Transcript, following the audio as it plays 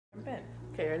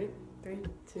Okay, ready? 3,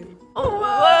 2. Oh,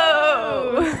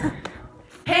 whoa!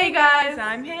 Hey guys,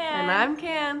 I'm Han. And I'm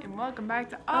Can. And welcome back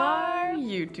to Our our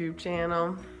YouTube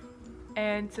channel.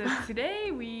 And so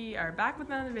today we are back with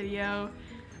another video.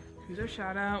 Who's our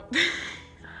shout out?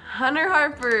 Hunter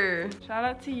Harper. Shout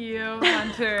out to you,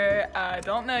 Hunter.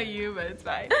 Don't know you, but it's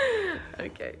fine.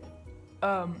 Okay.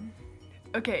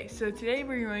 Okay, so today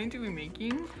we're going to be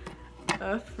making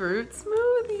A fruit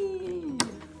smoothie.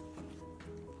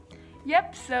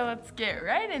 Yep, so let's get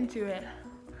right into it.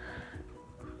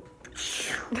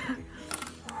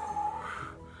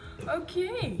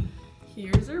 Okay,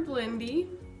 Here's our blendy.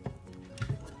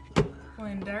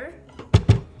 blender.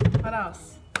 What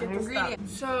else? Get the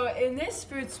Ingredients. stuff. So in this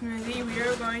fruit smoothie, we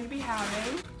are going to be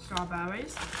having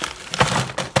strawberries,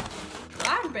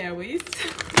 blackberries,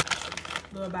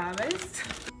 blueberries,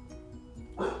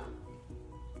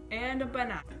 and a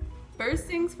banana. First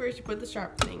things first, you put the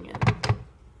sharp thing in.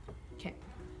 Okay.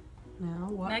 Now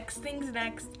what? Next things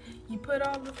next, you put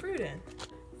all the fruit in.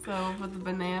 So put the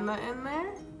banana in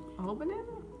there. A whole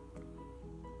banana?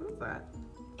 What's that?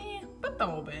 Put the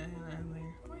whole banana in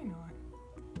there. Why not?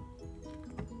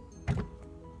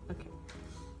 Okay.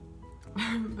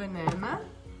 Banana.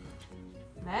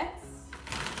 Next.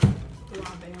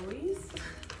 Strawberries.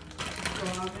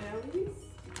 Strawberries.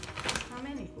 How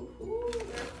many? Ooh,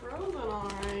 they're frozen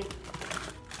alright.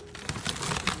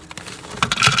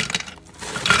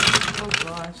 Oh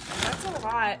gosh. That's a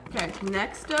lot. Okay,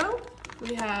 next though,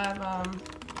 we have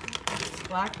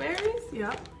blackberries.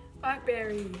 Yep.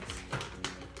 Blackberries.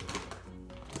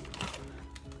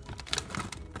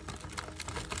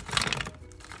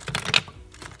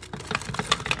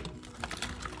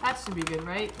 That should be good,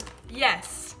 right?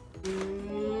 Yes.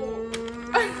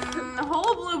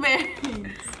 Whole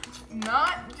blueberries.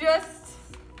 Not just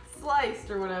Sliced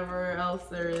or whatever else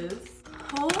there is.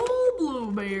 Whole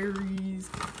blueberries.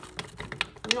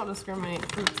 We don't discriminate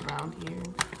fruits around here.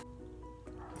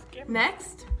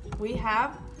 Next, we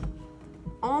have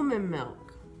almond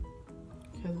milk.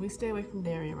 Because we stay away from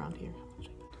dairy around here.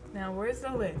 Now, where's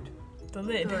the lid? The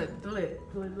lid. The lid.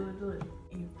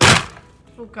 You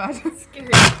Oh god.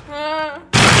 scary.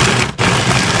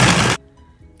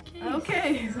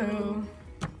 Okay, so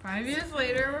 5 years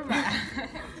later, we're back.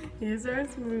 here's our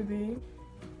smoothie.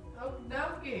 Oh,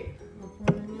 okay. We'll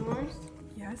pour it in yours.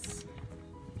 Yes.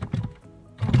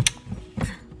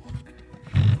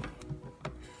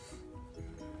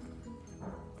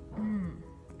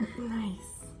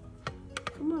 Nice.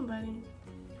 Come on, buddy.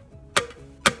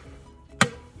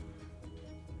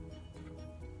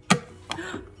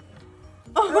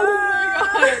 Oh my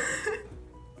god!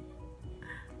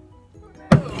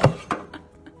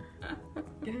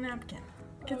 Get a napkin.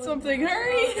 Get something,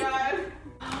 hurry!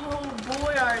 Oh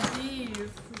boy, are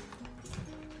these.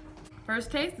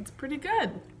 First taste, it's pretty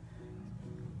good.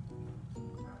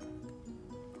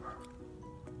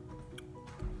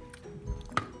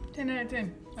 10 out of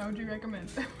 10. How would you recommend?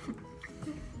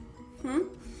 How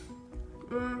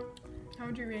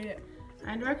would you rate it?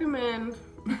 I'd recommend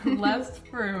less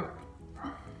fruit.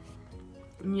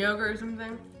 And yogurt or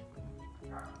something.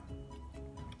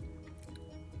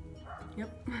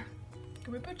 Yep.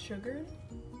 Can we put sugar in?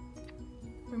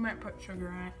 We might put sugar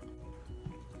in it.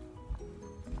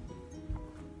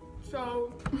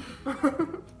 So,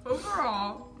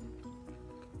 overall,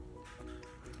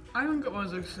 I think it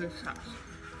was a success.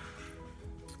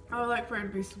 I would like for it to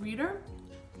be sweeter,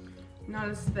 not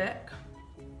as thick,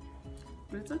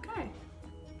 but it's okay.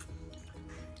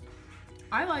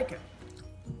 I like it.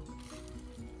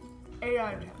 8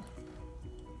 out of 10.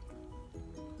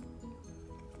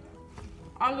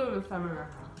 I'll go with 7 or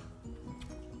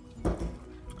 8.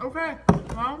 Okay,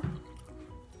 well,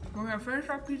 we're gonna finish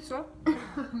our pizza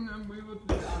and then we will do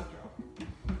the outro.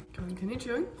 Can we continue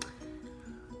chewing?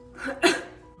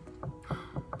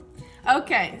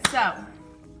 Okay, so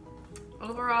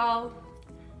overall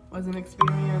was an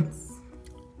experience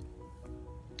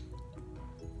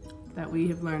that we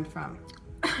have learned from.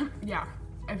 Yeah,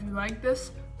 if you like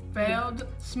this failed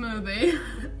smoothie,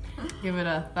 Give it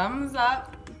a thumbs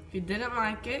up. If you didn't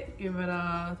like it, give it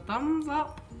a thumbs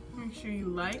up. make sure you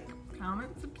like,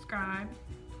 comment, subscribe.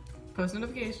 Post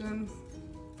notifications.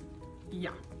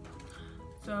 Yeah.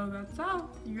 So that's all.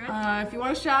 You ready? If you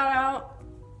want a shout out,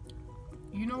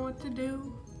 You know what to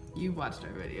do. you watched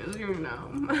our videos, you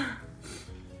know.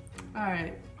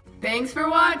 Alright. Thanks for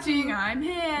watching. I'm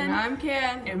Han. And I'm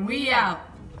Can. And we out.